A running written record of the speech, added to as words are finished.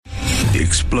the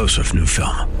explosive new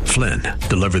film, Flynn,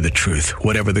 Deliver the Truth,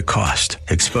 Whatever the Cost,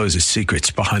 exposes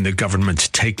secrets behind the government's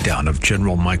takedown of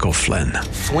General Michael Flynn.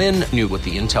 Flynn knew what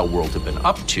the intel world had been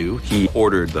up to. He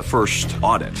ordered the first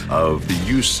audit of the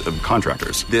use of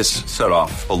contractors. This set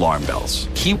off alarm bells.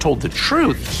 He told the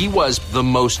truth. He was the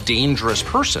most dangerous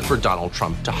person for Donald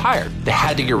Trump to hire. They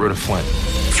had to get rid of Flynn.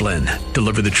 Flynn,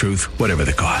 Deliver the Truth, Whatever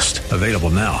the Cost. Available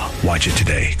now. Watch it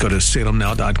today. Go to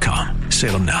salemnow.com.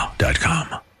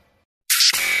 salemnow.com.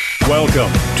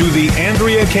 Welcome to the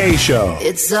Andrea Kaye Show.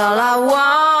 It's all I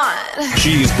want.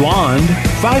 She's blonde,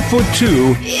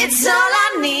 5'2". It's all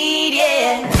I need,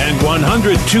 yeah. And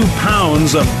 102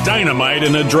 pounds of dynamite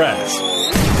in a dress.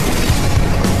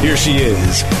 Here she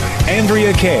is,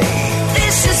 Andrea Kaye.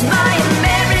 This is my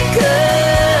America.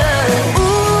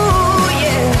 Ooh,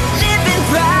 yeah. Living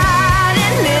right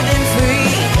and living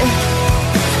free.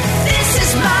 This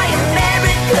is my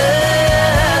America.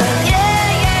 Yeah,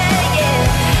 yeah,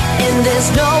 yeah. And there's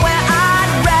nowhere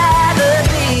I'd rather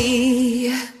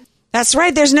be. That's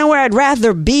right. There's nowhere I'd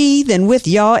rather be than with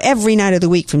y'all every night of the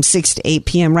week from 6 to 8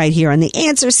 p.m. right here on The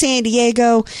Answer San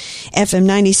Diego, FM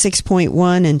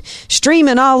 96.1, and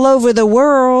streaming all over the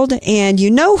world. And you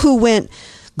know who went...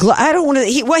 I don't want to...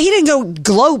 He didn't go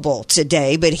global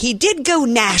today, but he did go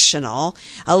national.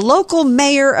 A local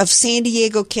mayor of San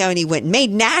Diego County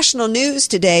made national news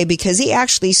today because he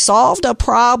actually solved a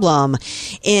problem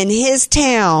in his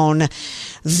town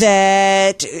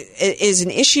that is an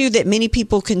issue that many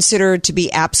people consider to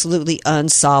be absolutely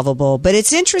unsolvable. But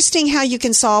it's interesting how you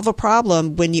can solve a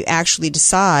problem when you actually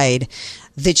decide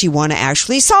that you want to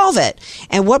actually solve it.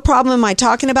 And what problem am I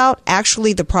talking about?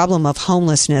 Actually, the problem of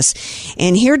homelessness.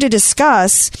 And here to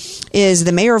discuss is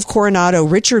the mayor of Coronado,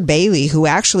 Richard Bailey, who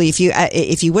actually, if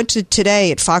you went to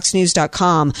today at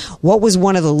foxnews.com, what was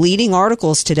one of the leading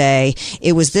articles today?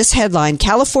 It was this headline: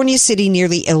 California city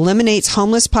nearly eliminates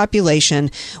homeless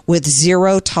population with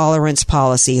zero tolerance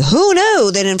policy. Who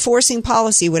knew that enforcing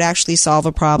policy would actually solve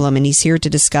a problem? And he's here to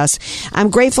discuss. I'm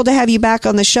grateful to have you back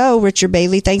on the show, Richard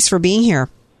Bailey. Thanks for being here.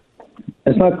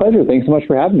 It's my pleasure. Thanks so much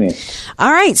for having me.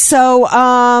 All right. So,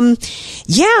 the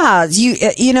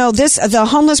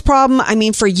homeless problem, I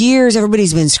mean, for years,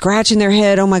 everybody's been scratching their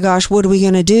head. Oh my gosh, what are we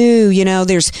going to do? You know,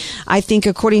 I think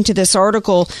according to this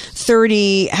article,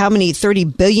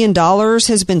 $30 billion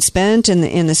has been spent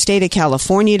in the state of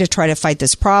California to try to fight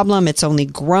this problem. It's only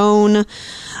grown.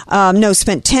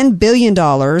 Spent $10 billion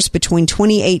between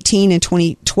 2018 and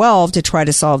 2012 to try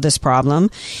to solve this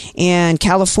problem. And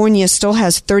California still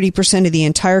has 30% of the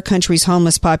entire country's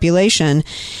homeless population.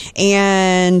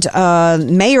 And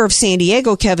mayor of San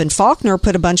Diego, Kevin Faulconer,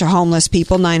 put a bunch of homeless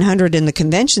people, 900 in the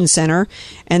convention center.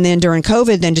 And then during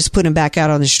COVID, then just put them back out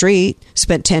on the street,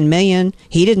 spent $10 million.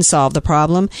 He didn't solve the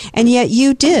problem. And yet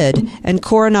you did in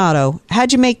Coronado.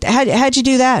 How'd you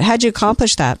do that? How'd you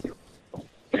accomplish that?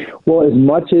 Well, as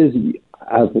much as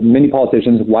many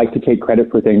politicians like to take credit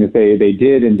for things they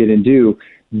did and didn't do,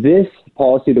 this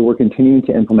policy that we're continuing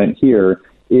to implement here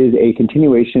is a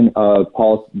continuation of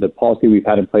the policy we've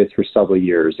had in place for several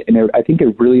years. And I think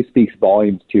it really speaks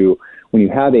volumes to when you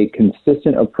have a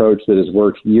consistent approach that has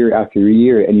worked year after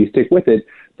year and you stick with it,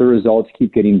 the results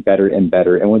keep getting better and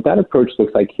better. And what that approach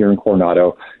looks like here in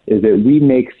Coronado is that we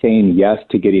make saying yes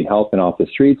to getting help and off the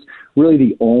streets really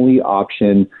the only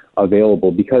option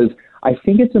available, because I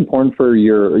think it's important for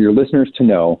your listeners to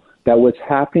know that what's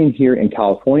happening here in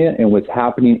California and what's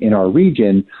happening in our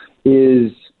region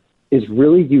is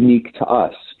really unique to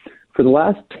us. For the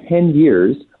last 10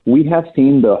 years, we have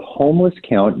seen the homeless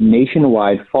count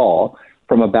nationwide fall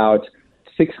from about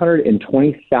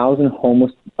 620,000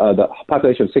 homeless, the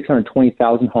population of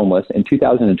 620,000 homeless in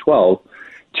 2012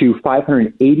 to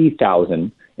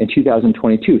 580,000 in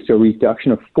 2022. So a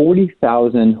reduction of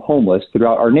 40,000 homeless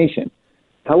throughout our nation.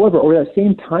 However, over that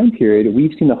same time period,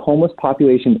 we've seen the homeless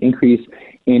population increase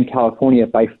in California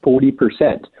by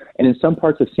 40%. And in some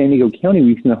parts of San Diego County,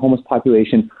 we've seen the homeless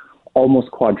population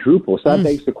almost quadruple. So that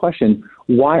begs the question,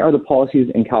 why are the policies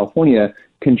in California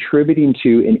contributing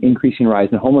to an increasing rise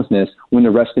in homelessness when the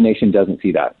rest of the nation doesn't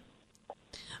see that?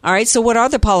 All right. So what are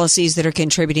the policies that are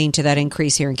contributing to that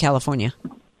increase here in California?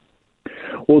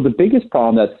 Well, the biggest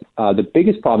problem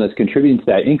that's contributing to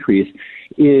that increase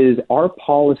is our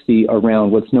policy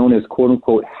around what's known as "quote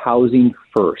unquote" housing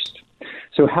first.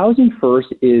 So housing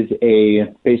first is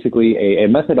basically a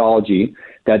methodology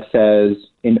that says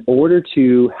in order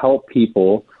to help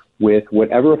people with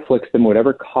whatever afflicts them,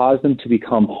 whatever caused them to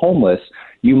become homeless,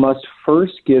 you must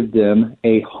first give them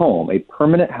a home, a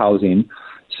permanent housing,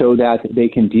 so that they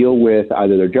can deal with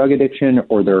either their drug addiction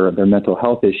or their mental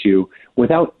health issue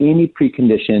without any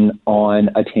precondition on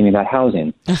attaining that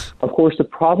housing. Of course, the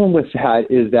problem with that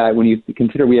is that when you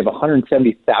consider we have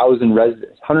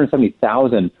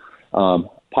 170,000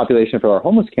 population for our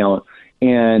homeless count,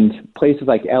 and places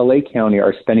like LA County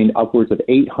are spending upwards of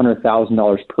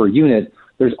 $800,000 per unit,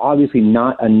 there's obviously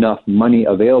not enough money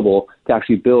available to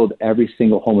actually build every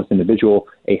single homeless individual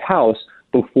a house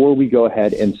before we go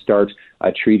ahead and start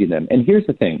treating them. And here's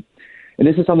the thing, and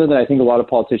this is something that I think a lot of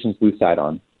politicians lose sight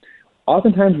on.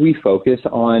 Oftentimes we focus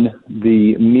on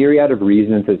the myriad of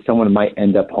reasons that someone might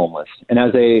end up homeless. And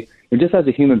just as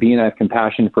a human being, I have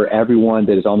compassion for everyone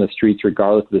that is on the streets,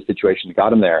 regardless of the situation that got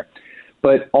them there.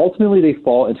 But ultimately, they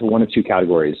fall into one of two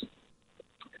categories.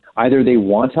 Either they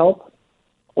want help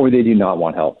or they do not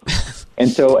want help. And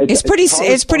so it's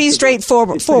pretty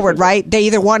straightforward, right? They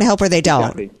either want help or they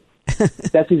don't. Exactly.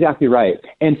 That's exactly right.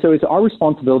 And so it's our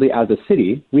responsibility as a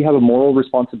city. We have a moral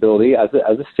responsibility as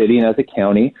a city and as a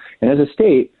county and as a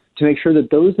state to make sure that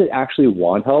those that actually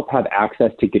want help have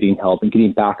access to getting help and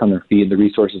getting back on their feet and the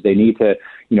resources they need to,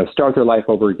 start their life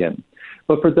over again.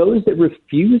 But for those that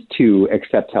refuse to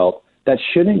accept help, that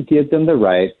shouldn't give them the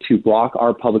right to block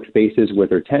our public spaces with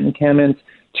their tent encampments,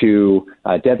 to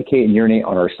defecate and urinate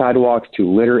on our sidewalks, to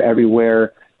litter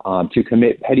everywhere, to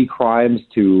commit petty crimes,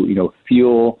 to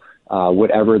fuel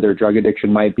whatever their drug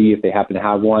addiction might be if they happen to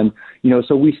have one.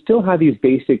 So we still have these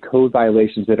basic code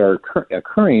violations that are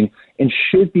occurring and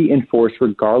should be enforced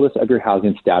regardless of your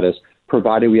housing status,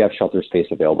 provided we have shelter space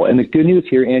available. And the good news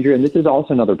here, Andrew, and this is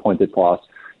also another point that's lost,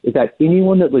 is that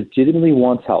anyone that legitimately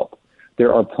wants help,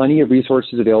 there are plenty of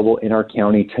resources available in our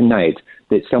county tonight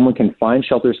that someone can find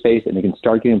shelter space and they can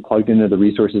start getting plugged into the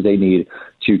resources they need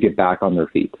to get back on their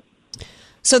feet.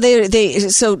 So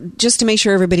so just to make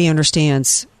sure everybody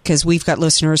understands, because we've got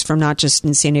listeners from not just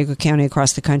in San Diego County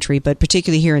across the country, but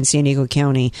particularly here in San Diego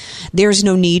County, there's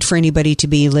no need for anybody to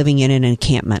be living in an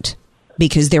encampment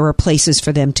because there are places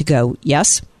for them to go.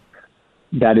 Yes?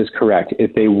 That is correct.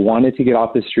 If they wanted to get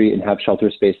off the street and have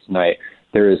shelter space tonight,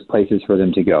 there is places for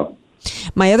them to go.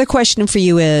 My other question for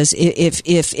you is, if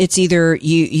it's either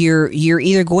you're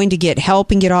either going to get help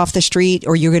and get off the street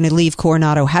or you're going to leave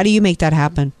Coronado, how do you make that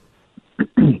happen?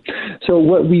 So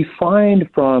what we find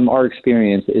from our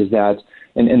experience is that,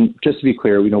 and just to be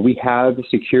clear, we have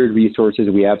secured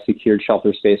resources, we have secured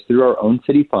shelter space through our own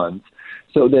city funds,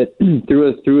 so that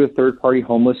through a third-party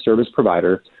homeless service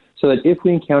provider, so that if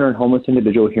we encounter a homeless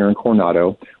individual here in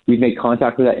Coronado, we'd make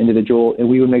contact with that individual and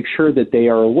we would make sure that they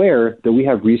are aware that we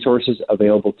have resources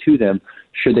available to them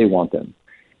should they want them.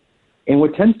 And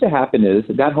what tends to happen is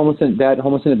that homeless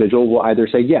individual will either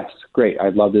say, yes, great, I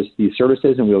love these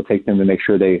services, and we'll take them to make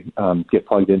sure they get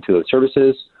plugged into those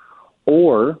services.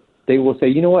 Or they will say,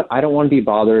 you know what, I don't want to be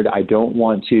bothered. I don't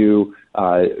want to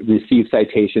receive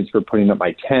citations for putting up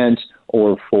my tent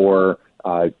or for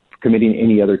committing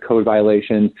any other code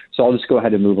violations, so I'll just go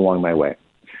ahead and move along my way.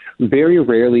 Very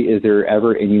rarely is there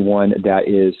ever anyone that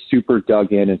is super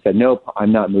dug in and said, nope,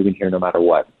 I'm not moving here no matter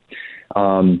what.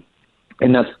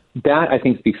 And that I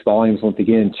think speaks volumes once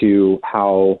again to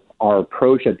how our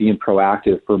approach at being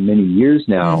proactive for many years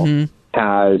now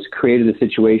has created a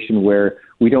situation where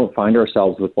we don't find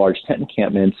ourselves with large tent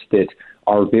encampments that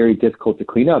are very difficult to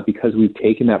clean up because we've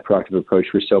taken that proactive approach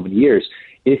for so many years.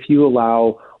 If you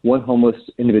allow one homeless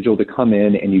individual to come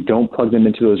in and you don't plug them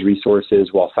into those resources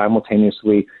while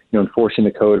simultaneously enforcing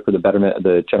the code for the betterment of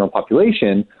the general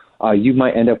population, you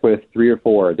might end up with 3 or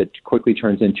 4 that quickly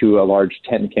turns into a large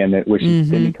tent encampment, which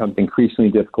then becomes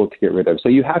increasingly difficult to get rid of. So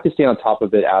you have to stay on top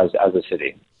of it as a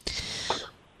city.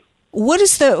 What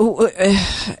is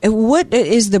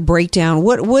the breakdown?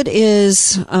 What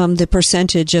is the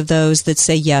percentage of those that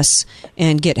say yes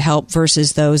and get help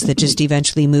versus those that just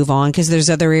eventually move on? Because there's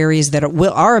other areas that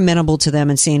are amenable to them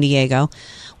in San Diego.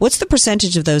 What's the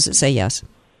percentage of those that say yes?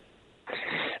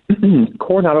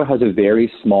 Coronado has a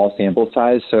very small sample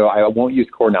size, so I won't use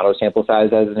Coronado sample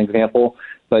size as an example.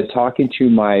 But talking to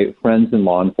my friends in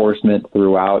law enforcement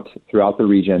throughout the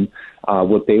region,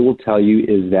 what they will tell you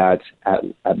is that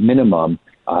at minimum,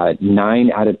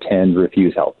 9 out of 10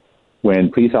 refuse help.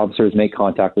 When police officers make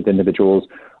contact with individuals,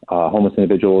 homeless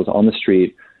individuals on the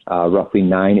street, roughly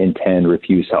 9 in 10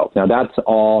 refuse help. Now that's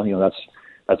all,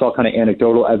 that's all kind of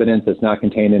anecdotal evidence that's not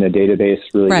contained in a database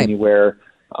really anywhere.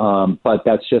 But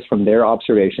that's just from their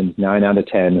observations. 9 out of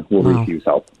 10 will refuse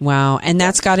help. Wow. And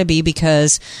that's got to be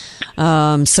because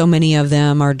so many of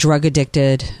them are drug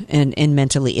addicted and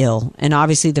mentally ill. And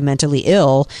obviously the mentally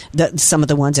ill, some of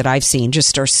the ones that I've seen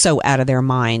just are so out of their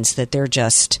minds that they're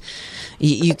just,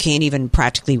 you can't even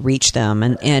practically reach them.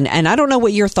 And I don't know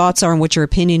what your thoughts are and what your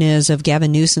opinion is of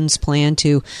Gavin Newsom's plan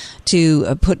to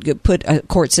put a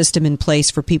court system in place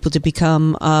for people to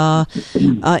become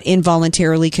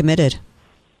involuntarily committed.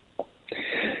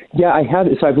 Yeah, I have.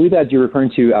 So I believe that you're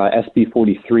referring to SB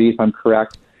 43, if I'm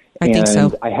correct. I think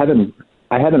so. I haven't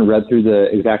read through the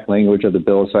exact language of the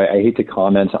bill, so I hate to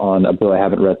comment on a bill I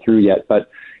haven't read through yet. But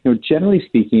generally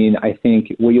speaking, I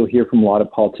think what you'll hear from a lot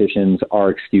of politicians are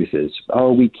excuses.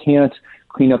 Oh, we can't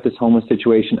clean up this homeless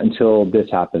situation until this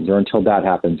happens, or until that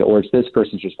happens, or it's this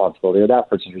person's responsibility or that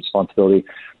person's responsibility.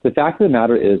 The fact of the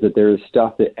matter is that there is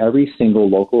stuff that every single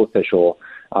local official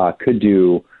could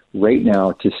do right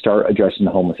now to start addressing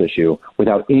the homeless issue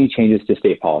without any changes to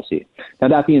state policy. Now,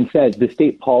 that being said, the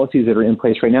state policies that are in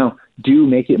place right now do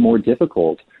make it more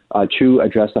difficult to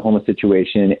address the homeless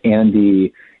situation and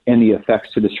the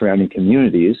effects to the surrounding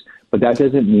communities. But that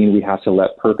doesn't mean we have to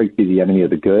let perfect be the enemy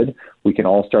of the good. We can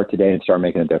all start today and start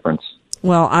making a difference.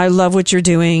 Well, I love what you're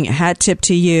doing. Hat tip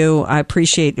to you. I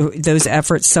appreciate those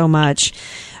efforts so much.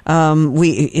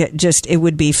 It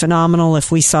would be phenomenal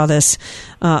if we saw this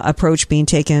approach being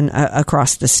taken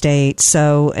across the state.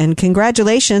 So, and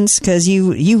congratulations, because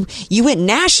you went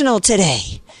national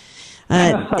today.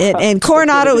 And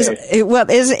Coronado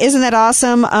isn't that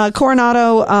awesome?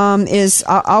 Coronado is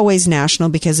always national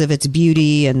because of its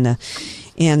beauty and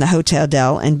the Hotel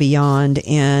Del and beyond.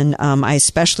 And I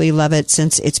especially love it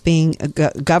since it's being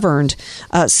governed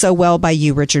so well by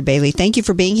you, Richard Bailey. Thank you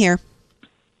for being here.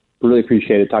 Really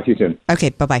appreciate it. Talk to you soon.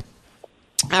 Okay, bye-bye.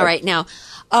 All right, now,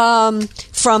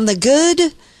 from the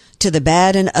good to the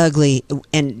bad and ugly,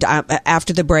 and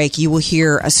after the break, you will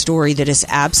hear a story that is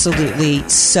absolutely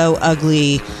so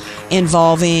ugly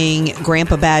involving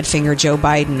Grandpa Badfinger, Joe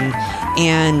Biden,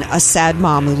 and a sad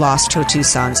mom who lost her 2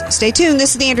 sons. Stay tuned.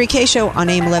 This is the Andrea Kaye Show on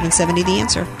AM 1170, The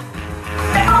Answer.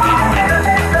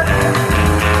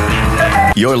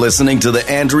 You're listening to the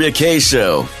Andrea Kaye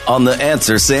Show on The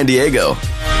Answer San Diego.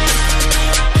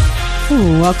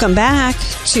 Welcome back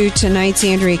to tonight's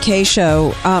Andrea Kaye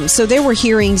Show. So there were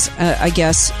hearings, I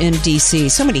guess, in D.C.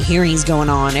 So many hearings going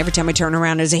on. Every time I turn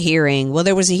around, there's a hearing. Well,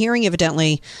 there was a hearing,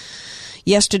 evidently,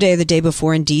 yesterday or the day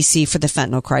before in D.C. for the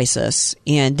fentanyl crisis.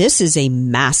 And this is a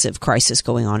massive crisis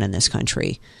going on in this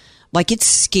country. Like, it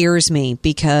scares me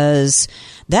because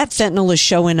that fentanyl is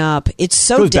showing up. It's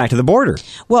so goes back to the border.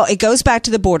 Well, it goes back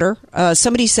to the border.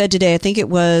 Somebody said today, I think it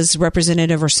was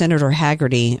Representative or Senator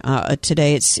Haggerty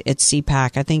today at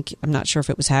CPAC. I'm not sure if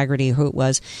it was Haggerty or who it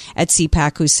was at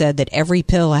CPAC, who said that every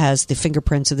pill has the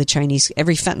fingerprints of the Chinese,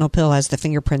 every fentanyl pill has the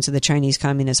fingerprints of the Chinese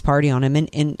Communist Party on them.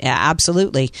 And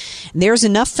absolutely. There's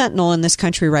enough fentanyl in this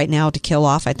country right now to kill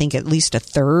off, I think, at least a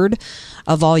third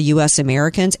of all U.S.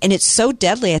 Americans. And it's so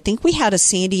deadly. I think we had a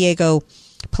San Diego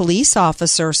police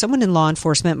officer, someone in law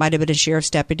enforcement, might have been a sheriff's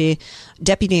deputy,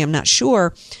 I'm not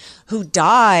sure, who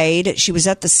died. She was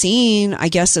at the scene, I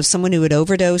guess, of someone who had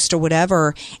overdosed or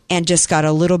whatever, and just got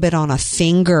a little bit on a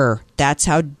finger. That's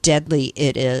how deadly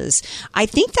it is. I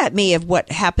think that may have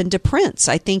what happened to Prince.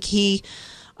 I think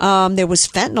there was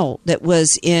fentanyl that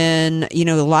was in,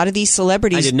 a lot of these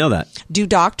celebrities. I didn't know that. Do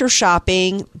doctor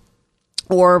shopping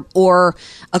or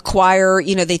acquire,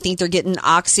 they think they're getting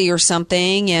Oxy or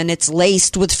something, and it's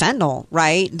laced with fentanyl,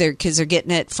 right? Because they're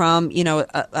getting it from,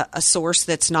 a source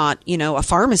that's not, a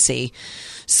pharmacy.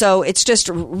 So it's just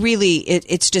really,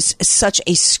 it's just such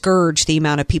a scourge, the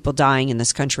amount of people dying in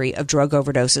this country of drug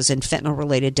overdoses and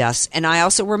fentanyl-related deaths. And I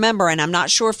also remember, and I'm not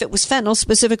sure if it was fentanyl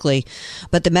specifically,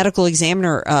 but the medical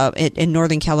examiner in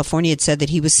Northern California had said that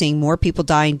he was seeing more people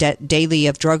dying daily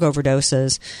of drug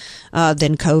overdoses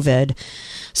than COVID.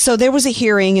 So there was a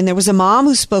hearing, and there was a mom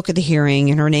who spoke at the hearing,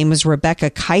 and her name was Rebecca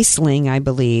Keisling, I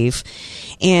believe.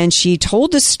 And she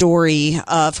told the story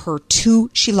of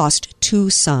she lost 2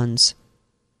 sons.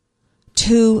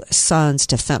 2 sons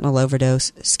to fentanyl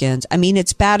overdose skins. I mean,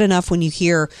 it's bad enough when you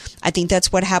hear, I think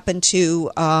that's what happened to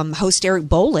host Eric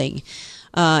Bolling.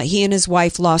 He and his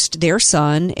wife lost their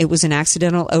son. It was an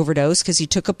accidental overdose because he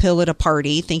took a pill at a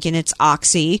party thinking it's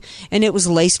Oxy, and it was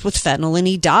laced with fentanyl, and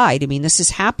he died. I mean, this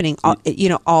is happening,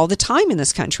 all the time in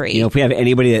this country. If we have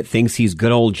anybody that thinks he's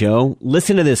good old Joe,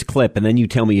 listen to this clip, and then you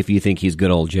tell me if you think he's good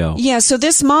old Joe. Yeah, so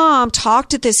this mom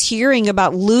talked at this hearing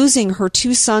about losing her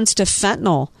 2 sons to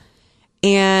fentanyl.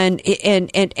 And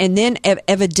then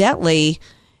evidently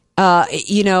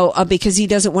because he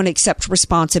doesn't want to accept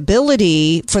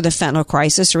responsibility for the fentanyl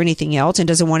crisis or anything else, and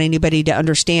doesn't want anybody to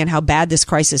understand how bad this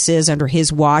crisis is under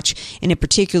his watch, and in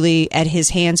particularly at his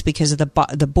hands because of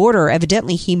the border.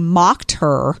 Evidently, he mocked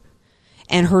her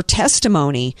and her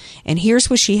testimony. And here's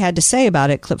what she had to say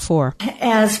about it. Clip 4.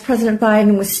 As President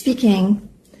Biden was speaking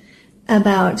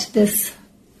about this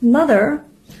mother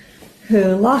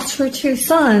who lost her 2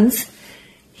 sons,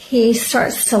 he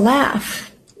starts to laugh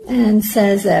and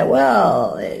says that,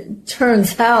 well, it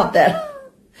turns out that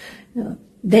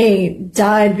they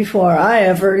died before I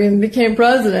ever even became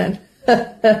president.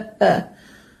 Like,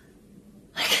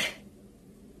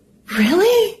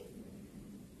 really?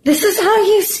 This is how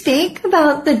you speak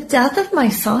about the death of my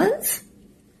sons?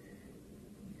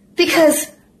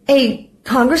 Because a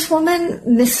congresswoman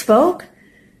misspoke?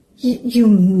 You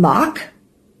mock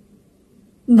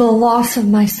the loss of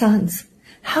my sons.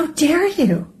 How dare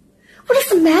you? What is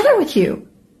the matter with you?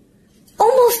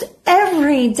 Almost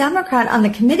every Democrat on the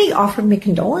committee offered me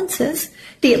condolences.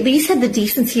 They at least had the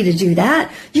decency to do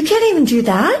that. You can't even do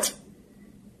that?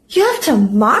 You have to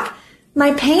mock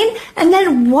my pain? And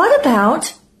then what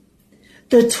about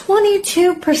the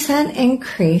 22%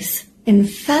 increase in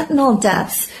fentanyl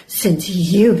deaths since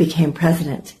you became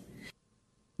president?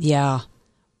 Yeah.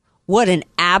 What an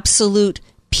absolute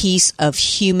piece of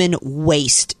human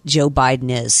waste Joe Biden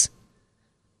is.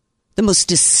 The most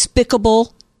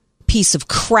despicable piece of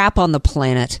crap on the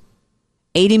planet.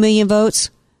 80 million votes?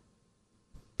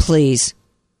 Please.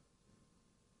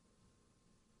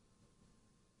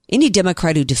 Any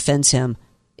Democrat who defends him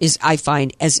is, I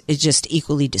find, is just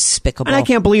equally despicable. And I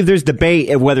can't believe there's debate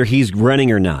of whether he's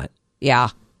running or not. Yeah.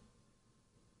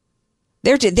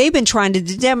 They've been trying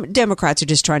to, Democrats are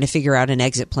just trying to figure out an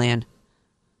exit plan.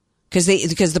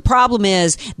 Because the problem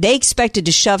is they expected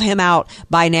to shove him out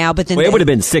by now, but then it would have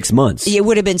been 6 months. It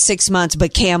would have been 6 months,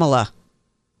 but Kamala.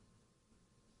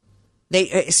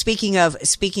 Speaking of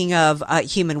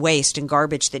human waste and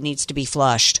garbage that needs to be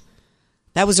flushed,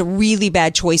 that was a really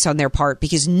bad choice on their part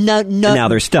because and now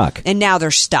they're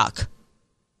stuck.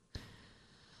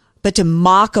 But to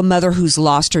mock a mother who's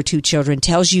lost her 2 children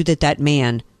tells you that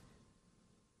man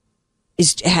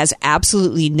has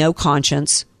absolutely no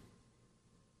conscience.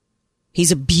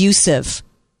 He's abusive.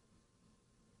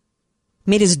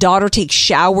 Made his daughter take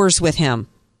showers with him.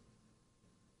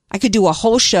 I could do a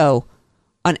whole show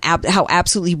on how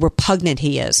absolutely repugnant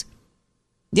he is.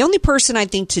 The only person I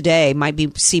think today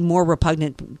might seem more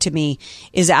repugnant to me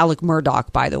is Alec Murdaugh,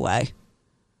 by the way,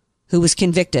 who was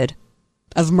convicted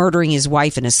of murdering his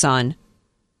wife and his son.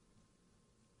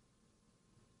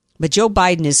 But Joe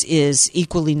Biden is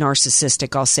equally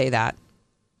narcissistic, I'll say that.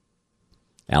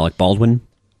 Alec Baldwin?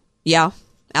 Yeah,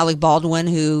 Alec Baldwin,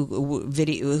 who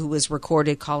was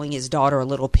recorded calling his daughter a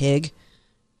little pig.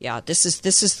 Yeah, this is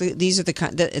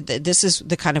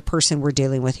the kind of person we're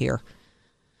dealing with here.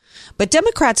 But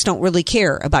Democrats don't really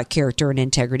care about character and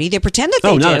integrity. They pretend that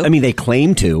they do. I mean, they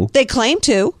claim to. They claim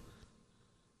to.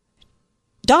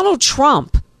 Donald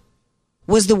Trump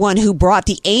was the one who brought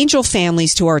the Angel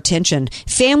families to our attention,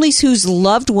 families whose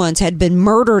loved ones had been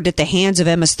murdered at the hands of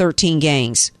MS-13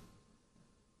 gangs.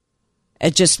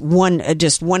 Which is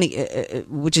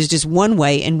just one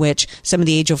way in which some of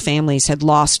the Angel families had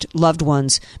lost loved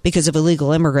ones because of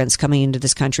illegal immigrants coming into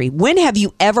this country. When have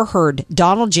you ever heard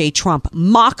Donald J. Trump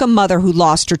mock a mother who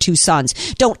lost her 2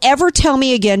 sons? Don't ever tell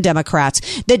me again,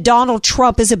 Democrats, that Donald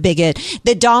Trump is a bigot,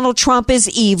 that Donald Trump is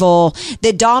evil,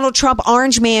 that Donald Trump,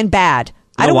 orange man, bad.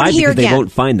 I don't want to hear again. Because they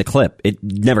won't find the clip. It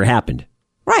never happened.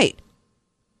 Right.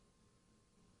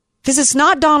 Because it's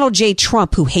not Donald J.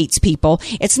 Trump who hates people.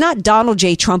 It's not Donald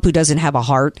J. Trump who doesn't have a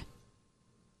heart.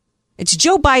 It's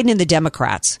Joe Biden and the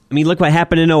Democrats. I mean, look what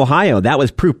happened in Ohio. That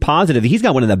was proof positive. He's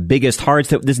got one of the biggest hearts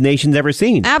that this nation's ever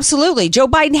seen. Absolutely. Joe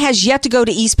Biden has yet to go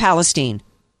to East Palestine.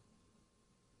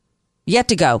 Yet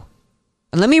to go.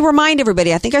 And let me remind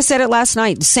everybody, I think I said it last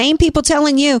night, the same people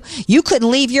telling you couldn't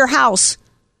leave your house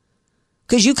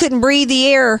because you couldn't breathe the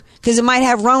air because it might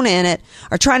have Rona in it,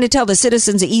 are trying to tell the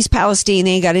citizens of East Palestine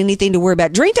they ain't got anything to worry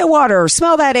about. Drink that water or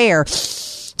smell that air.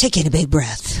 Take in a big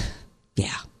breath.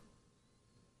 Yeah.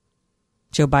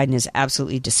 Joe Biden is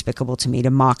absolutely despicable to me to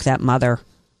mock that mother.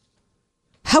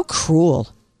 How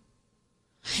cruel.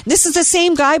 This is the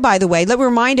same guy, by the way, let me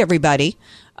remind everybody,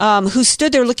 who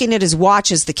stood there looking at his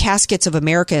watch as the caskets of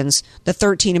Americans, the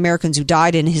 13 Americans who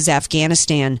died in his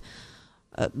Afghanistan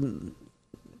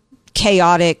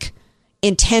chaotic,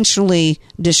 intentionally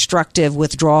destructive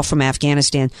withdrawal from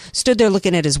Afghanistan, stood there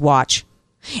looking at his watch.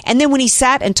 And then when he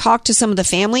sat and talked to some of the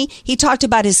family, he talked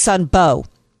about his son, Beau.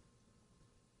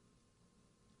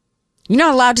 You're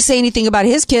not allowed to say anything about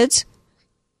his kids.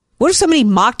 What if somebody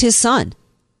mocked his son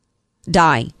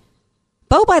dying?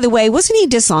 Bo, by the way, wasn't he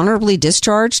dishonorably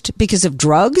discharged because of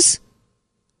drugs?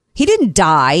 He didn't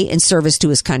die in service to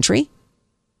his country.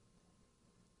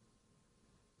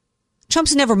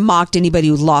 Trump's never mocked anybody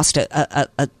who lost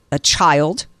a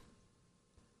child.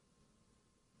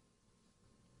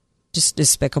 Just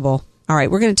despicable. All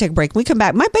right, we're going to take a break. When we come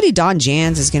back, my buddy Don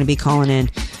Jans is going to be calling in.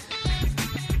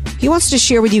 He wants to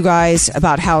share with you guys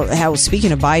about how,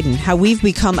 speaking of Biden, how we've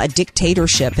become a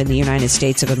dictatorship in the United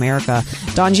States of America.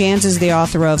 Don Jans is the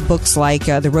author of books like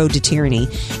The Road to Tyranny.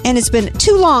 And it's been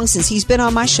too long since he's been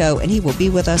on my show, and he will be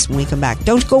with us when we come back.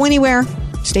 Don't go anywhere.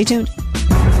 Stay tuned.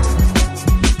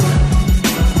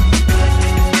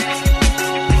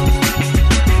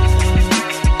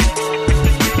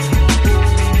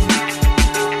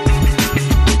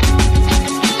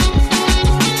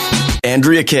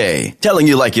 Andrea Kaye, telling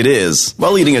you like it is,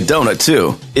 while eating a donut,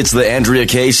 too. It's the Andrea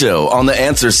Kaye Show on The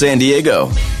Answer San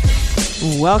Diego.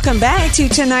 Welcome back to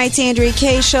tonight's Andrea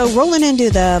Kaye Show. Rolling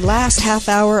into the last half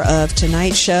hour of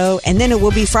tonight's show, and then it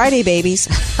will be Friday, babies.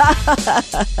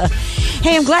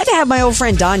 Hey, I'm glad to have my old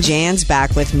friend Don Jans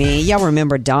back with me. Y'all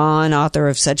remember Don, author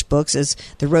of such books as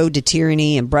The Road to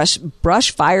Tyranny and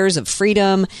Brush Fires of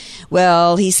Freedom.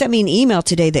 Well, he sent me an email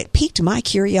today that piqued my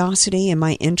curiosity and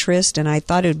my interest, and I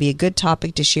thought it would be a good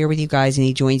topic to share with you guys, and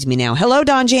he joins me now. Hello,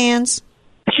 Don Jans.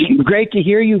 Great to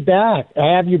hear you back.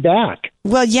 I have you back.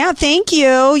 Well, yeah, thank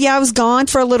you. Yeah, I was gone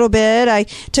for a little bit. I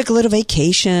took a little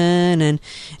vacation and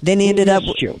then ended up...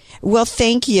 Well,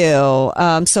 thank you. So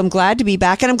I'm glad to be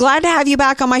back. And I'm glad to have you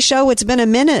back on my show. It's been a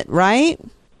minute, right?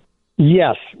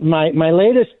 Yes. My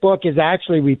latest book is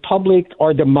actually Republic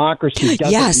or Democracy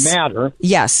Doesn't Matter.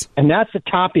 Yes. And that's the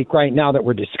topic right now that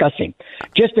we're discussing.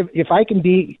 Just if I can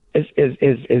be as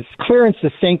clear and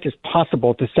succinct as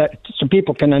possible so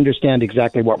people can understand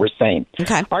exactly what we're saying.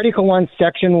 Okay. Article 1,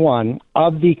 Section 1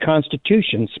 of the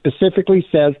Constitution specifically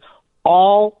says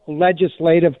all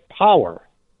legislative power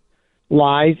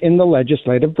lies in the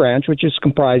legislative branch, which is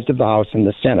comprised of the House and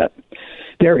the Senate.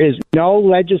 There is no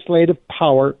legislative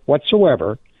power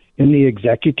whatsoever in the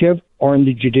executive or in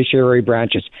the judiciary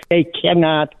branches. They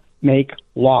cannot make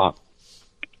law.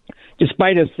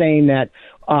 Despite us saying that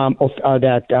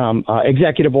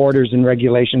executive orders and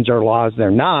regulations are laws, they're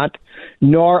not,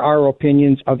 nor are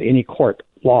opinions of any court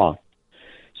law.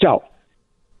 So,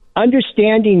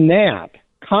 understanding that,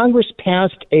 Congress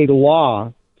passed a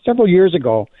law several years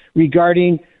ago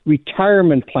regarding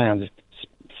retirement plans,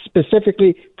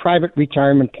 specifically private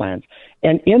retirement plans.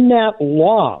 And in that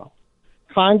law,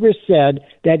 Congress said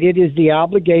that it is the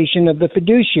obligation of the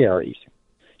fiduciaries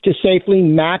to safely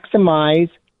maximize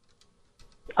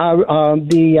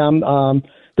the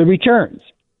returns.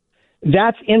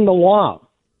 That's in the law,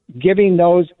 giving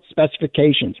those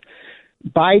specifications.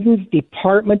 Biden's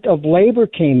Department of Labor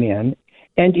came in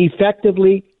and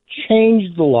effectively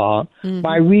changed the law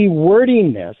by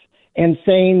rewording this and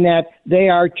saying that they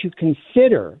are to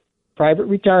consider, private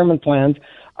retirement plans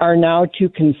are now to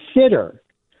consider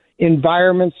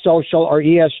environment, social, or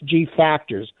ESG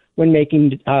factors when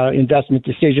making investment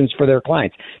decisions for their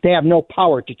clients. They have no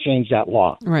power to change that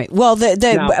law. Right. Well,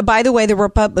 by the way,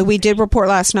 we did report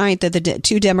last night that the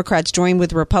two Democrats joined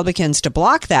with Republicans to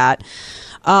block that.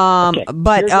 Okay.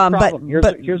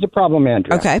 Here's the problem,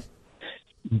 Andrea. Okay.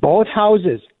 Both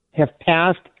houses have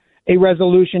passed a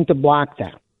resolution to block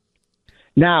that.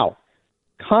 Now,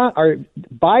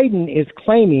 Biden is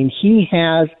claiming he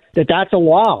has that's a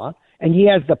law, and he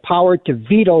has the power to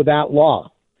veto that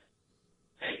law.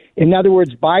 In other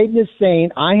words, Biden is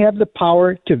saying, I have the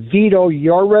power to veto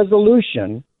your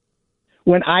resolution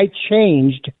when I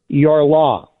changed your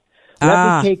law.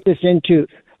 Let me take this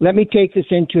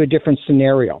into a different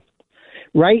scenario.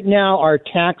 Right now, our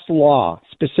tax law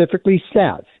specifically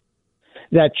says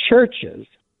that churches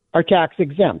are tax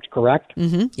exempt, correct?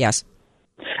 Mm-hmm. Yes.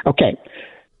 Okay.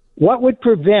 What would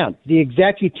prevent the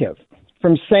executive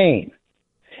from saying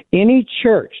any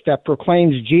church that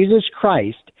proclaims Jesus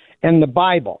Christ and the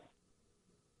Bible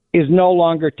is no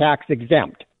longer tax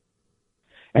exempt?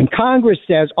 And Congress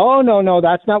says, oh, no,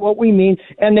 that's not what we mean.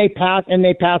 And they pass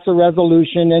a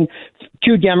resolution, and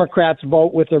two Democrats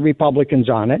vote with the Republicans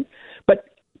on it. But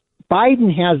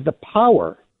Biden has the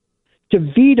power to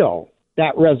veto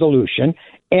that resolution,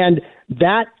 and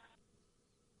that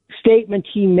statement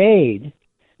he made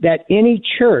that any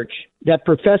church that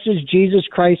professes Jesus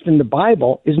Christ and the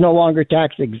Bible is no longer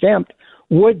tax exempt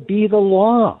would be the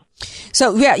law.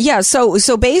 So, yeah.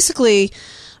 So basically,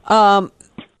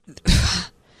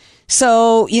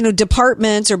 So,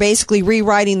 departments are basically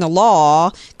rewriting the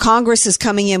law. Congress is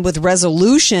coming in with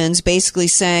resolutions basically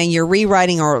saying you're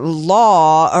rewriting our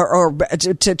law or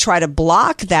to try to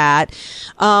block that.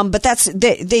 But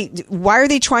why are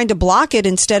they trying to block it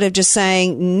instead of just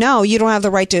saying, no, you don't have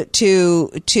the right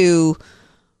to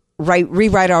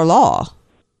rewrite our law?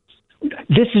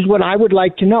 This is what I would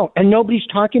like to know. And nobody's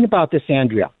talking about this,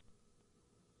 Andrea.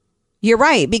 You're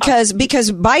right, because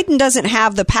Biden doesn't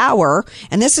have the power,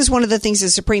 and this is one of the things the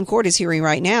Supreme Court is hearing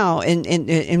right now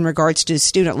in regards to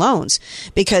student loans,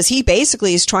 because he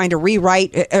basically is trying to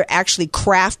rewrite, actually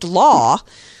craft law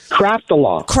from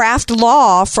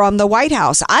the White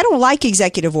House. I don't like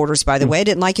executive orders, by the way. I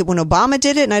didn't like it when Obama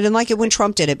did it, and I didn't like it when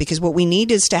Trump did it, because what we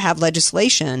need is to have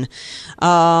legislation.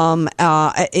 But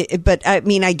I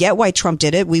mean, I get why Trump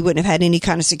did it. We wouldn't have had any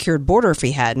kind of secured border if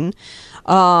he hadn't.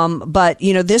 But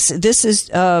this is,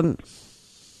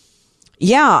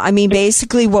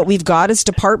 basically what we've got is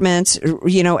departments,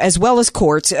 as well as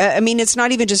courts. I mean, it's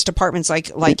not even just departments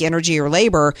like energy or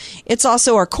labor. It's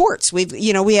also our courts. We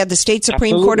had the state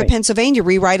Supreme Court of Pennsylvania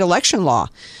rewrite election law.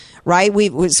 Right.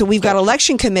 We've got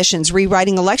election commissions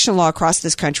rewriting election law across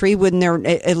this country when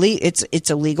it's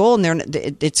illegal and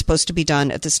it's supposed to be done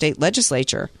at the state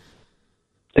legislature.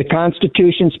 The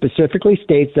Constitution specifically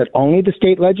states that only the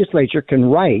state legislature can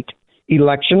write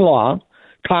election law.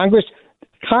 Congress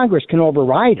can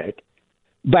override it,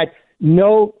 but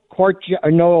no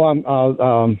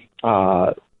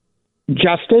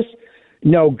justice,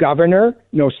 no governor,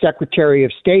 no secretary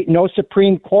of state, no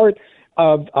Supreme Court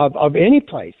of any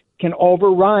place can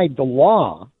override the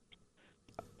law.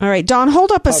 All right, Don,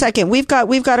 hold up a second. We've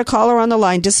got a caller on the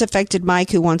line, Disaffected Mike,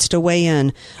 who wants to weigh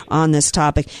in on this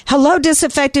topic. Hello,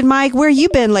 Disaffected Mike. Where you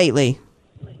been lately?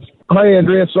 Hi,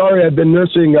 Andrea. Sorry, I've been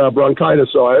nursing bronchitis,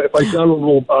 so if I sound a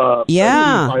little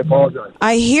I apologize.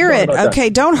 I hear it. Okay,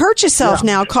 don't hurt yourself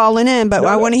now calling in, but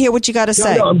I want to hear what you got to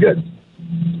say. No, I'm good.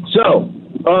 So,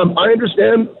 I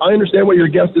understand what your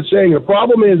guest is saying. The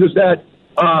problem is that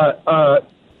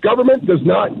government does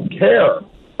not care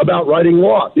about writing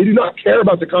law. They do not care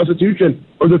about the Constitution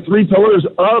or the three pillars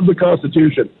of the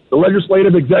Constitution, the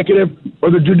legislative, executive,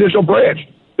 or the judicial branch.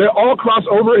 They all cross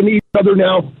over in each other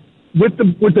now with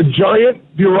the giant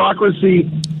bureaucracy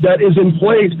that is in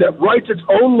place that writes its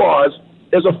own laws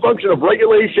as a function of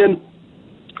regulation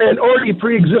and already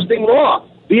pre-existing law.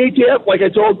 The ATF, like I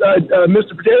told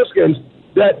Mr. Potaskins,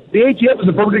 that the ATF is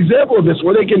a perfect example of this,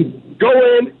 where they can go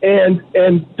in and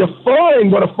define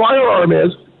what a firearm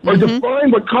is, or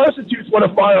define what constitutes what a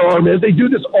firearm is. They do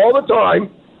this all the time.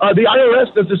 The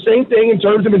IRS does the same thing in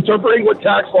terms of interpreting what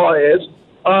tax law is.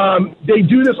 They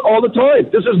do this all the time.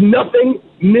 This is nothing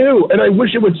new, and I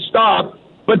wish it would stop.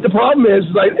 But the problem is,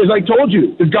 as I told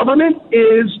you, the government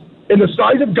is, and the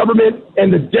size of government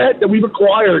and the debt that we've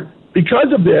acquired because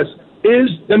of this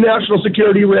is the national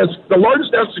security risk, the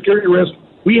largest national security risk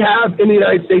we have in the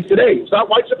United States today. It's not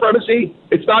white supremacy.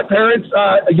 It's not parents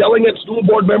yelling at school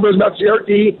board members about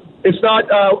CRT. It's not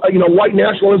white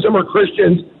nationalism or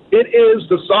Christians. It is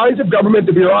the size of government,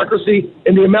 the bureaucracy,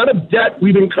 and the amount of debt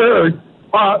we've incurred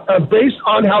based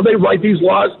on how they write these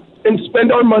laws and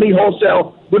spend our money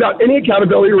wholesale without any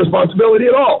accountability or responsibility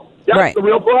at all. That's the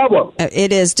real problem.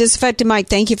 It is. Disaffected Mike,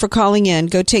 thank you for calling in.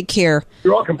 Go take care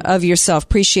of yourself.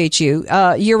 Appreciate you.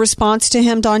 Your response to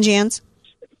him, Don Jans?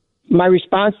 My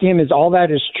response to him is all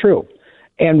that is true.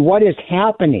 And what is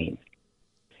happening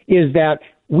is that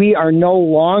we are no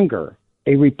longer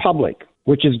a republic,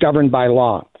 which is governed by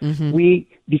law.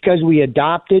 Because we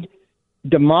adopted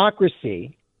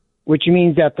democracy, which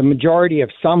means that the majority of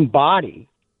some body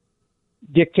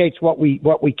dictates what we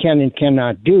can and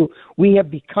cannot do, we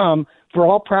have become, for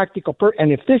all practical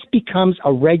and if this becomes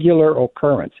a regular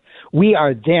occurrence, we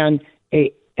are then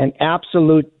an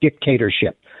absolute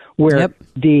dictatorship, where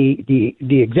the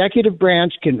executive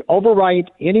branch can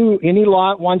override any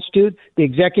law it wants to. The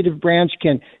executive branch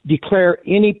can declare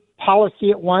any policy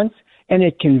it wants, and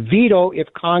it can veto if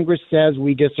Congress says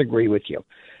we disagree with you.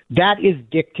 That is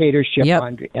dictatorship,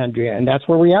 Andrea, and that's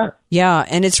where we are. Yeah,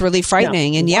 and it's really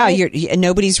frightening. And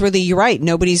you're right.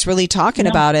 Nobody's really talking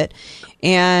about it.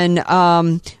 And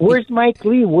where's Mike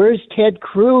Lee? Where's Ted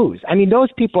Cruz? I mean, those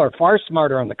people are far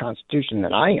smarter on the Constitution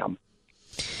than I am.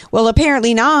 Well,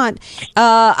 apparently not.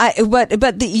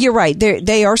 But you're right.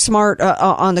 They are smart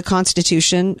on the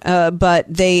Constitution, but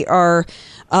they are.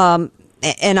 And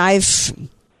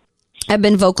I've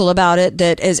been vocal about it,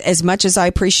 that as much as I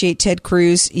appreciate Ted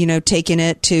Cruz, taking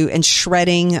it to and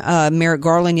shredding Merrick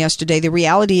Garland yesterday, the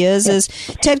reality is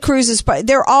Ted Cruz is,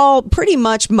 they're all pretty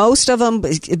much, most of them,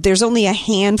 there's only a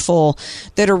handful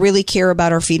that are really care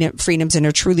about our freedoms and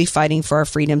are truly fighting for our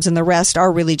freedoms. And the rest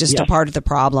are really just a part of the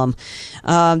problem.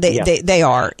 They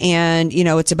are. And,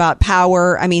 it's about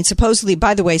power. I mean, supposedly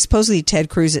Ted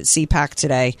Cruz at CPAC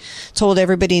today told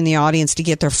everybody in the audience to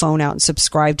get their phone out and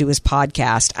subscribe to his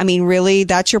podcast. I mean, really,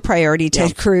 that's your priority,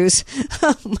 Ted Cruz?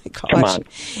 Oh my gosh! Come on.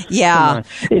 Yeah.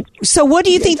 Come on. So, what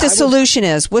do you think the solution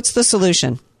is? What's the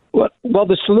solution? Well,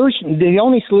 the solution, the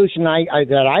only solution I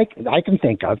can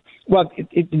think of. Well,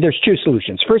 there's two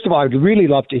solutions. First of all, I would really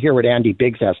love to hear what Andy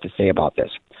Biggs has to say about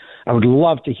this. I would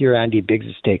love to hear Andy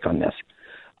Biggs' take on this.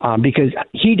 Because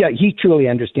he truly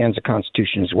understands the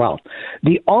Constitution as well.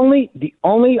 The only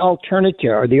alternative,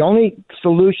 or the only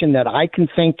solution that I can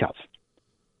think of,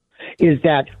 is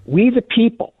that we, the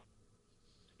people,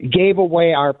 gave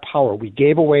away our power. We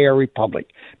gave away our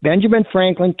republic. Benjamin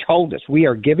Franklin told us, we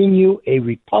are giving you a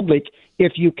republic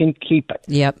if you can keep it.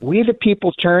 Yep. We, the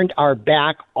people, turned our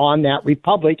back on that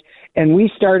republic, and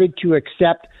we started to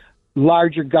accept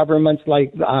larger governments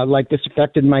like this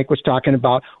affected Mike was talking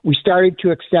about. We started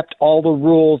to accept all the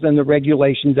rules and the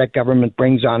regulations that government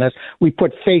brings on us. We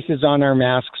put faces on our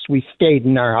masks. We stayed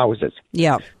in our houses.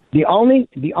 Yeah. The only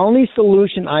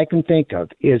solution I can think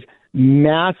of is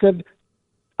massive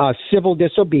civil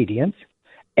disobedience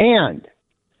and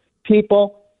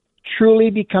people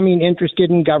truly becoming interested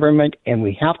in government, and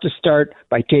we have to start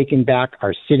by taking back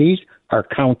our cities, our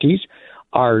counties,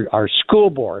 our school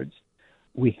boards.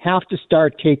 We have to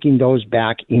start taking those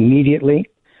back immediately.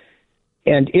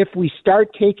 And if we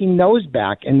start taking those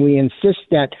back and we insist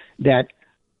that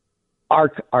our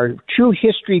true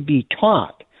history be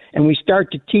taught, and we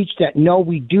start to teach that, no,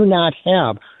 we do not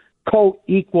have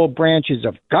co-equal branches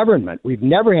of government. We've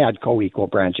never had co-equal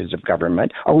branches of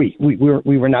government, or we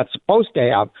were not supposed to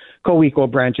have co-equal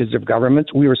branches of government.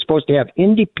 We were supposed to have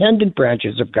independent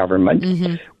branches of government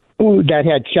that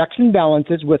had checks and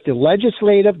balances, with the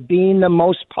legislative being the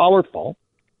most powerful,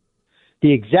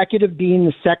 the executive being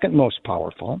the second most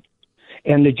powerful,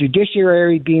 and the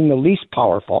judiciary being the least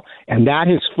powerful, and that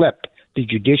has flipped. The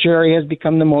judiciary has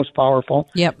become the most powerful.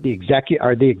 Yep. The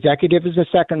executive is the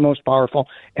second most powerful,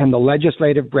 and the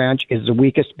legislative branch is the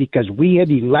weakest, because we have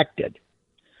elected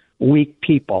weak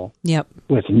people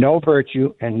with no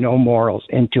virtue and no morals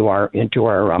into our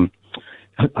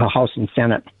House and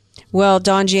Senate. Well,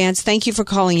 Don Jantz, thank you for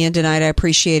calling in tonight. I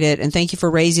appreciate it. And thank you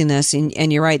for raising this.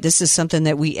 And you're right. This is something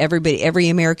that every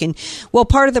American, well,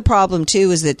 part of the problem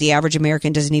too is that the average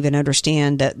American doesn't even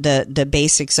understand the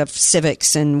basics of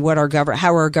civics and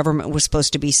how our government was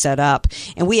supposed to be set up.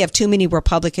 And we have too many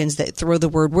Republicans that throw the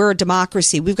word, we're a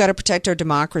democracy. We've got to protect our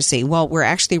democracy. Well, we're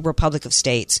actually a republic of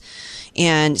states.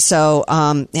 And so,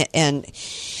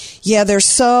 yeah, there's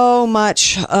so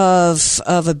much of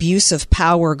abuse of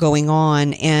power going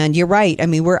on, and you're right. I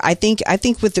mean, I think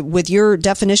with your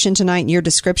definition tonight and your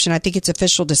description, I think it's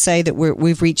official to say that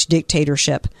we've reached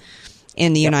dictatorship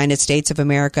in the United States of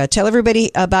America. Tell everybody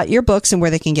about your books and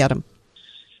where they can get them.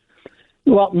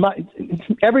 Well,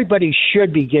 everybody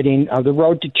should be getting The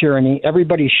Road to Tyranny.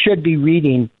 Everybody should be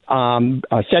reading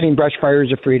Setting Brush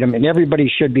Fires of Freedom, and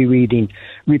everybody should be reading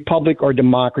Republic or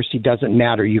Democracy Doesn't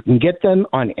Matter. You can get them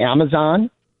on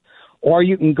Amazon, or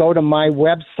you can go to my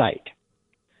website,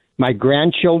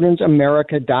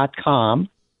 mygrandchildren'samerica.com,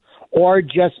 or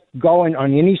just go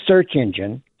on any search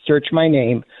engine, search my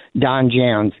name, Don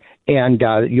Jantz, and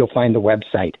you'll find the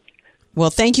website. Well,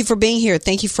 thank you for being here.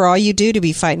 Thank you for all you do to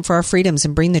be fighting for our freedoms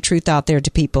and bring the truth out there to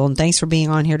people. And thanks for being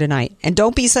on here tonight. And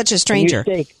don't be such a stranger.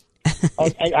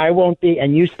 I won't be.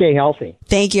 And you stay healthy.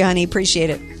 Thank you, honey. Appreciate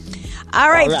it. All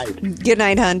right. Good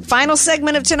night, hon. Final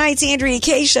segment of tonight's Andrea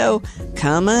Kaye Show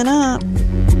coming up.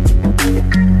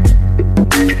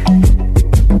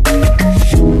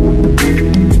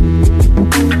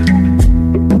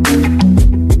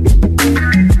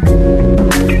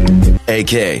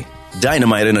 AK,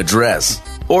 Dynamite in a Dress,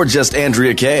 or just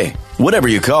Andrea Kaye. Whatever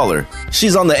you call her,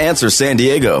 she's on The Answer San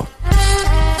Diego.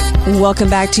 Welcome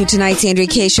back to tonight's Andrea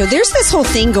Kaye Show. There's this whole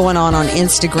thing going on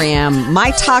Instagram. My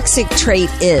toxic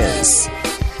trait is.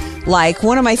 Like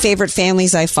one of my favorite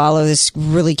families I follow, this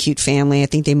really cute family. I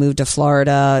think they moved to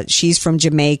Florida. She's from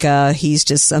Jamaica. He's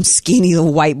just some skinny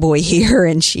little white boy here.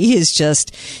 And she's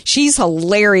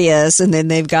hilarious. And then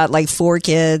they've got like 4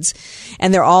 kids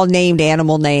and they're all named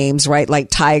animal names, right? Like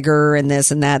Tiger and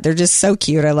this and that. They're just so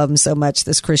cute. I love them so much,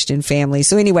 this Christian family.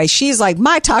 So anyway, she's like,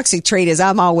 my toxic trait is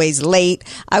I'm always late.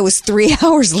 I was 3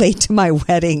 hours late to my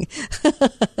wedding.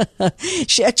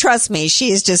 Trust me,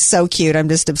 she is just so cute. I'm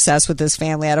just obsessed with this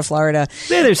family out of Florida.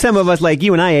 Yeah, there's some of us like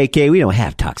you and I, AK, we don't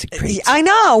have toxic traits. I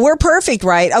know. We're perfect,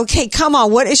 right? Okay, come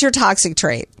on. What is your toxic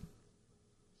trait?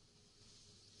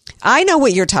 I know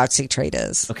what your toxic trait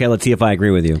is. Okay, let's see if I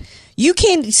agree with you. You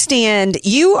can't stand,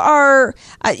 you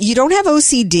don't have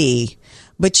OCD,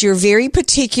 but you're very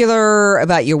particular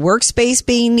about your workspace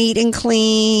being neat and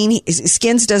clean.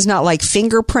 Skins does not like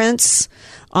fingerprints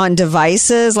on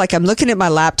devices. Like I'm looking at my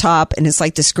laptop and it's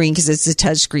like the screen, because it's a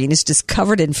touch screen, it's just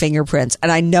covered in fingerprints. And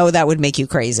I know that would make you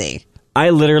crazy.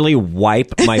 I literally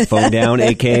wipe my phone down,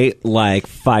 AK, like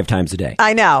 5 times a day.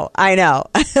 I know.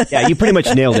 Yeah, you pretty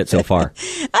much nailed it so far.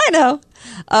 I know.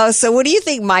 So what do you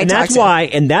think my toxic...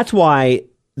 That's why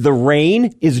the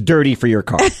rain is dirty for your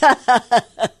car.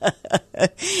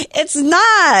 It's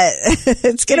not.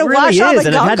 It's going to wash all the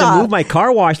and I've had to move my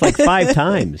car wash like 5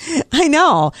 times. I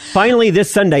know. Finally, this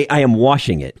Sunday, I am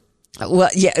washing it. Well,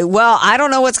 yeah. Well, I don't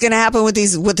know what's going to happen with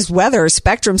this weather.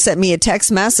 Spectrum sent me a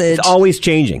text message. It's always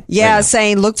changing. Yeah,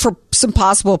 saying look for some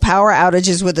possible power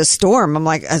outages with a storm. I'm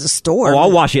like, as a storm? Oh,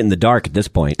 I'll wash it in the dark at this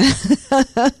point.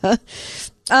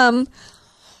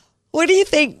 What do you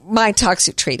think my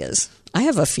toxic trait is? I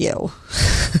have a few.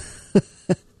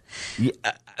 Yeah,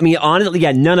 I mean, honestly,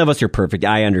 yeah, none of us are perfect.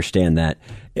 I understand that.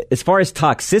 As far as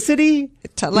toxicity,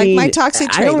 my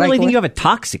toxic trait, I don't really think you have a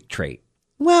toxic trait.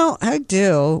 Well, I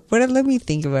do. Let me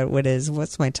think about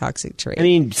what's my toxic trait. I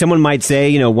mean, someone might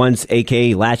say, once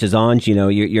AK latches on,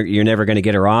 you're never going to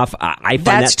get her off. I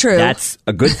find that's true. That's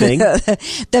a good thing.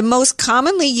 The most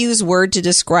commonly used word to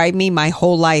describe me my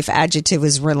whole life, adjective,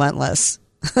 is relentless.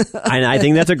 And I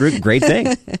think that's a great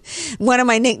thing. One of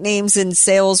my nicknames in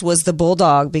sales was the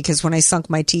Bulldog, because when I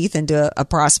sunk my teeth into a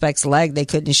prospect's leg, they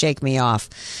couldn't shake me off.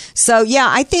 So yeah,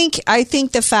 I think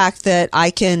the fact that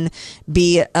I can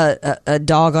be a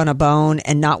dog on a bone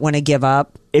and not want to give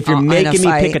up. If you're making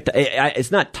me pick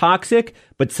it's not toxic,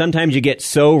 but sometimes you get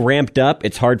so ramped up,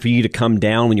 it's hard for you to come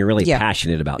down when you're really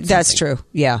passionate about something. That's true.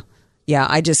 Yeah. Yeah.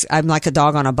 I'm like a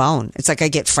dog on a bone. It's like I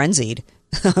get frenzied.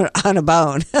 On a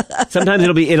bone. Sometimes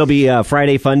it'll be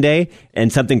Friday Fun Day,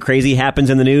 and something crazy happens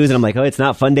in the news, and I'm like, oh, it's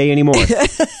not Fun Day anymore.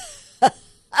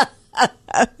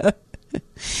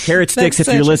 Carrot Sticks, if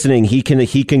you're listening, he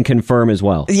can confirm as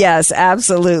well. Yes,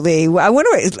 absolutely. I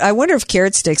wonder if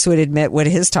Carrot Sticks would admit what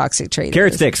his toxic trait is.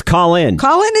 Carrot Sticks, call in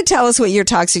and tell us what your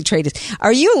toxic trait is.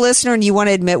 Are you a listener and you want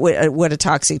to admit what a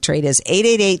toxic trait is?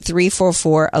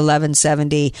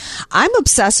 888-344-1170. I'm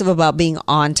obsessive about being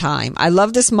on time. I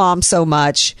love this mom so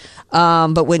much,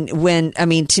 but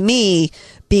to me,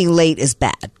 being late is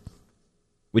bad.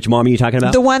 Which mom are you talking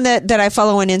about? The one that I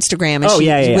follow on Instagram.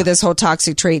 And with this whole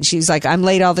toxic trait. And she's like, I'm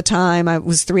late all the time. I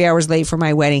was 3 hours late for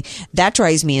my wedding. That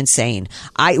drives me insane.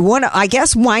 I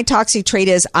guess my toxic trait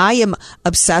is I am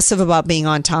obsessive about being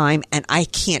on time, and I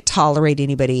can't tolerate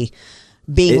anybody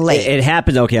being late. It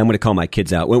happens. Okay, I'm going to call my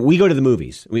kids out. When we go to the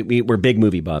movies, we're big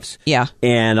movie buffs. Yeah.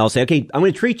 And I'll say, okay, I'm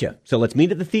going to treat you. So let's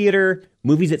meet at the theater.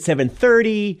 Movie's at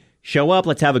 7:30. Show up.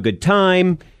 Let's have a good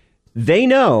time. They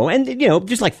know, and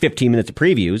just like 15 minutes of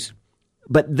previews,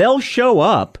 but they'll show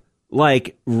up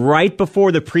like right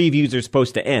before the previews are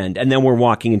supposed to end, and then we're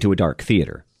walking into a dark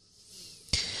theater.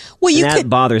 Well, that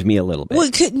bothers me a little bit.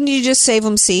 Well, couldn't you just save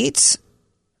them seats?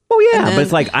 Oh yeah, but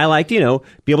it's like I like to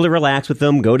be able to relax with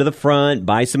them, go to the front,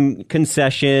 buy some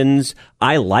concessions.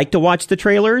 I like to watch the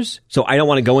trailers, so I don't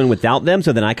want to go in without them.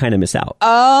 So then I kind of miss out.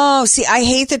 Oh, see, I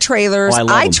hate the trailers.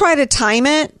 I try to time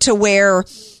it to where.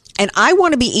 And I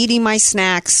want to be eating my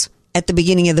snacks at the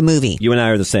beginning of the movie. You and I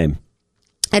are the same.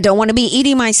 I don't want to be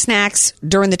eating my snacks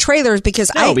during the trailers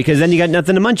because because then you got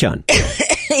nothing to munch on.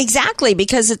 Exactly,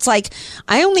 because it's like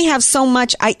I only have so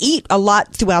much. I eat a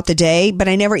lot throughout the day, but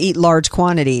I never eat large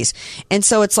quantities. And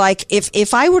so it's like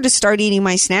if I were to start eating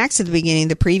my snacks at the beginning of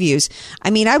the previews,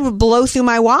 I would blow through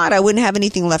my wad. I wouldn't have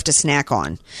anything left to snack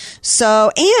on.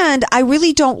 So, and I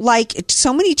really don't like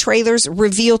so many trailers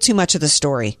reveal too much of the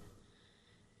story.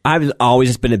 I've always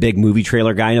just been a big movie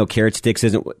trailer guy. I know Carrot Sticks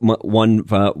isn't one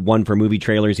for movie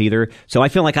trailers either. So I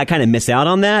feel like I kind of miss out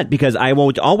on that because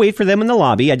I'll wait for them in the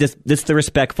lobby. This is the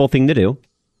respectful thing to do.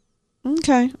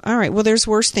 Okay. All right. Well, there's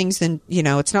worse things than,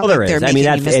 it's not like they're making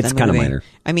you miss it's the kind of movie.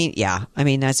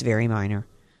 minor. That's very minor.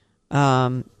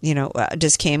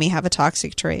 Does Cammie have a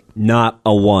toxic trait? Not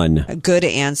a one. Good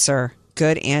answer.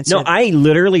 Good answer. No, I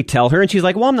literally tell her, and she's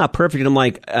like, well, I'm not perfect. And I'm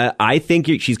like, I think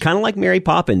she's kind of like Mary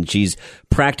Poppins. She's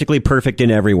practically perfect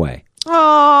in every way.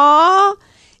 Aww.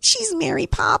 She's Mary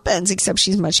Poppins, except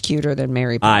she's much cuter than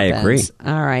Mary Poppins. I agree.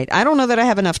 All right. I don't know that I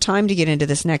have enough time to get into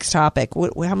this next topic.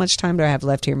 How much time do I have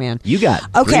left here, man? You got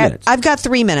 3 minutes. I've got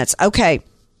 3 minutes. Okay.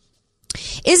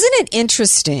 Isn't it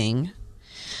interesting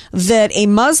that a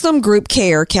Muslim group,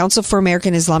 CAIR, Council for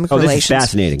American Islamic Relations. This is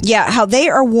fascinating. Yeah, how they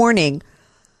are warning.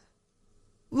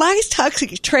 My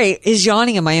toxic trait is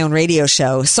yawning on my own radio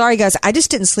show. Sorry, guys. I just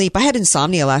didn't sleep. I had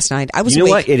insomnia last night. I was awake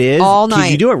what it is? all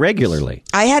night. You do it regularly.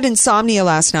 I had insomnia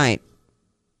last night.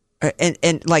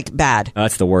 And like bad.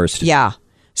 That's the worst. Yeah.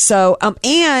 So,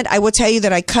 and I will tell you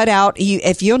that I cut out,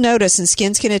 if you'll notice, and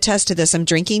Skins can attest to this, I'm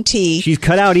drinking tea. She's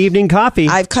cut out evening coffee.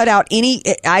 I've cut out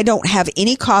I don't have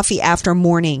any coffee after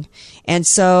morning. And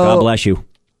so. God bless you.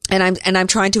 And I'm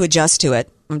trying to adjust to it.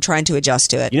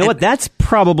 You know what? That's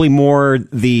probably more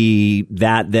than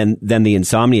the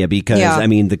insomnia because, I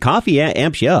mean, the coffee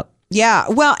amps you up. Yeah.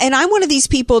 Well, and I'm one of these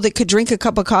people that could drink a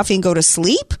cup of coffee and go to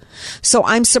sleep. So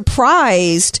I'm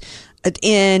surprised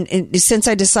since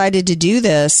I decided to do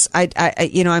this,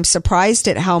 I'm surprised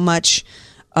at how much,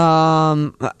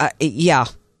 yeah.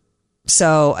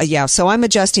 So I'm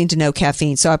adjusting to no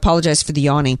caffeine. So I apologize for the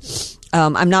yawning.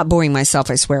 I'm not boring myself,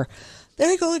 I swear.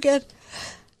 There I go again.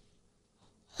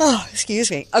 Oh, excuse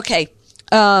me. Okay.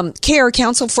 CAIR,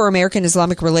 Council for American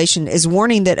Islamic Relations, is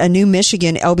warning that a new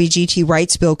Michigan LBGT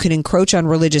rights bill could encroach on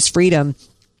religious freedom.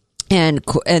 And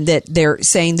that they're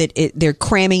saying that they're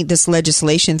cramming this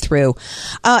legislation through.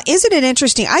 Isn't it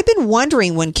interesting? I've been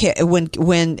wondering when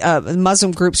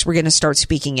Muslim groups were going to start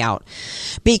speaking out,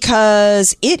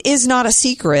 because it is not a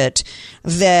secret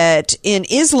that in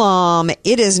Islam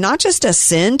it is not just a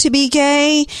sin to be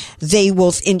gay. They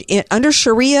will under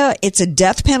Sharia it's a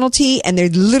death penalty, and they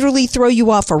literally throw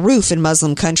you off a roof in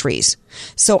Muslim countries.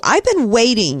 So I've been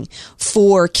waiting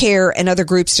for CAIR and other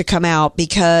groups to come out,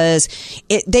 because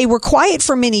they were quiet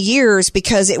for many years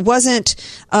because it wasn't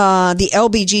the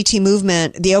LBGT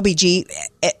movement, the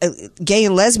gay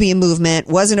and lesbian movement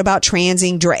wasn't about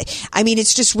transing. I mean,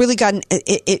 it's just really gotten,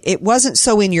 it wasn't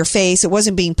so in your face. It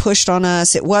wasn't being pushed on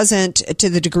us. It wasn't to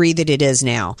the degree that it is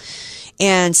now.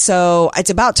 And so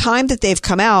it's about time that they've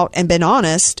come out and been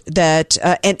honest that,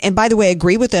 and by the way, I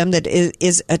agree with them that it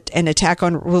is an attack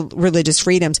on religious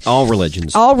freedoms. All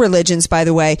religions. All religions, by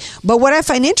the way. But what I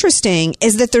find interesting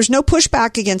is that there's no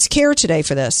pushback against CAIR today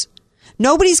for this.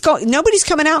 Nobody's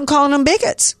coming out and calling them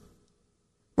bigots.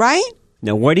 Right?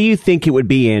 Now, what do you think it would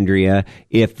be, Andrea,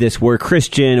 if this were a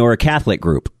Christian or a Catholic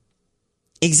group?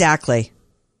 Exactly.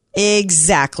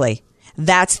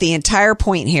 That's the entire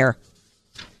point here.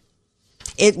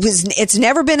 There's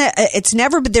never been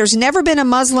a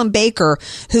Muslim baker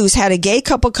who's had a gay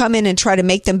couple come in and try to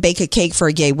make them bake a cake for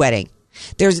a gay wedding.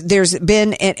 There's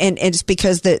been, and it's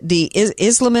because the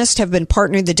Islamists have been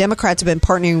partnering, the Democrats have been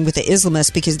partnering with the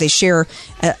Islamists because they share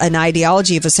an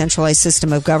ideology of a centralized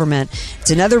system of government.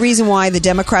 It's another reason why the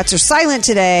Democrats are silent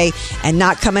today and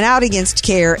not coming out against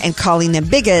CAIR and calling them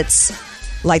bigots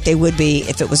like they would be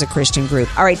if it was a Christian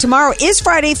group. All right, tomorrow is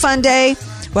Friday Fun Day.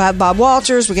 We'll have Bob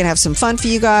Walters. We're going to have some fun for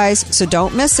you guys, so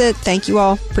don't miss it. Thank you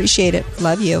all. Appreciate it.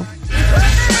 Love you.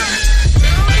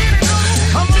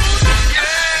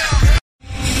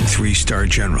 Three-star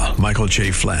General Michael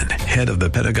J. Flynn, head of the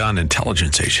Pentagon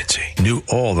Intelligence Agency, knew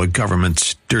all the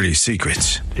government's dirty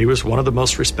secrets. He was one of the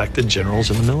most respected generals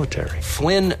in the military.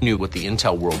 Flynn knew what the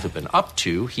intel world had been up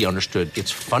to. He understood its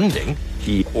funding.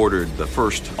 He ordered the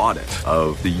first audit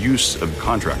of the use of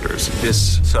contractors.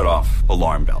 This set off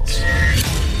alarm bells.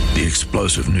 The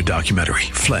explosive new documentary,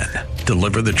 Flynn,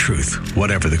 Deliver the Truth,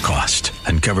 Whatever the Cost,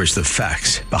 uncovers the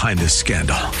facts behind this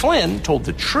scandal. Flynn told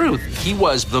the truth. He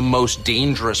was the most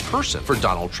dangerous person for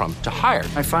Donald Trump to hire.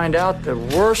 I find out the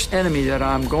worst enemy that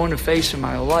I'm going to face in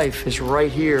my life is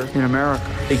right here in America.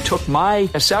 They took my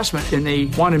assessment and they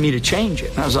wanted me to change it.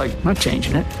 And I was like, I'm not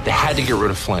changing it. They had to get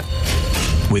rid of Flynn.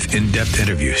 With in-depth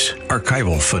interviews,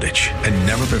 archival footage, and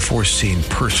never-before-seen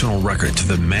personal records of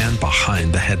the man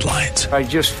behind the headlines. I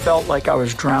just felt like I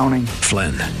was drowning.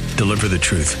 Flynn, Deliver the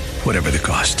Truth, Whatever the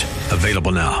Cost.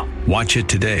 Available now. Watch it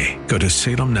today. Go to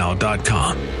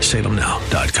salemnow.com.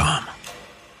 salemnow.com.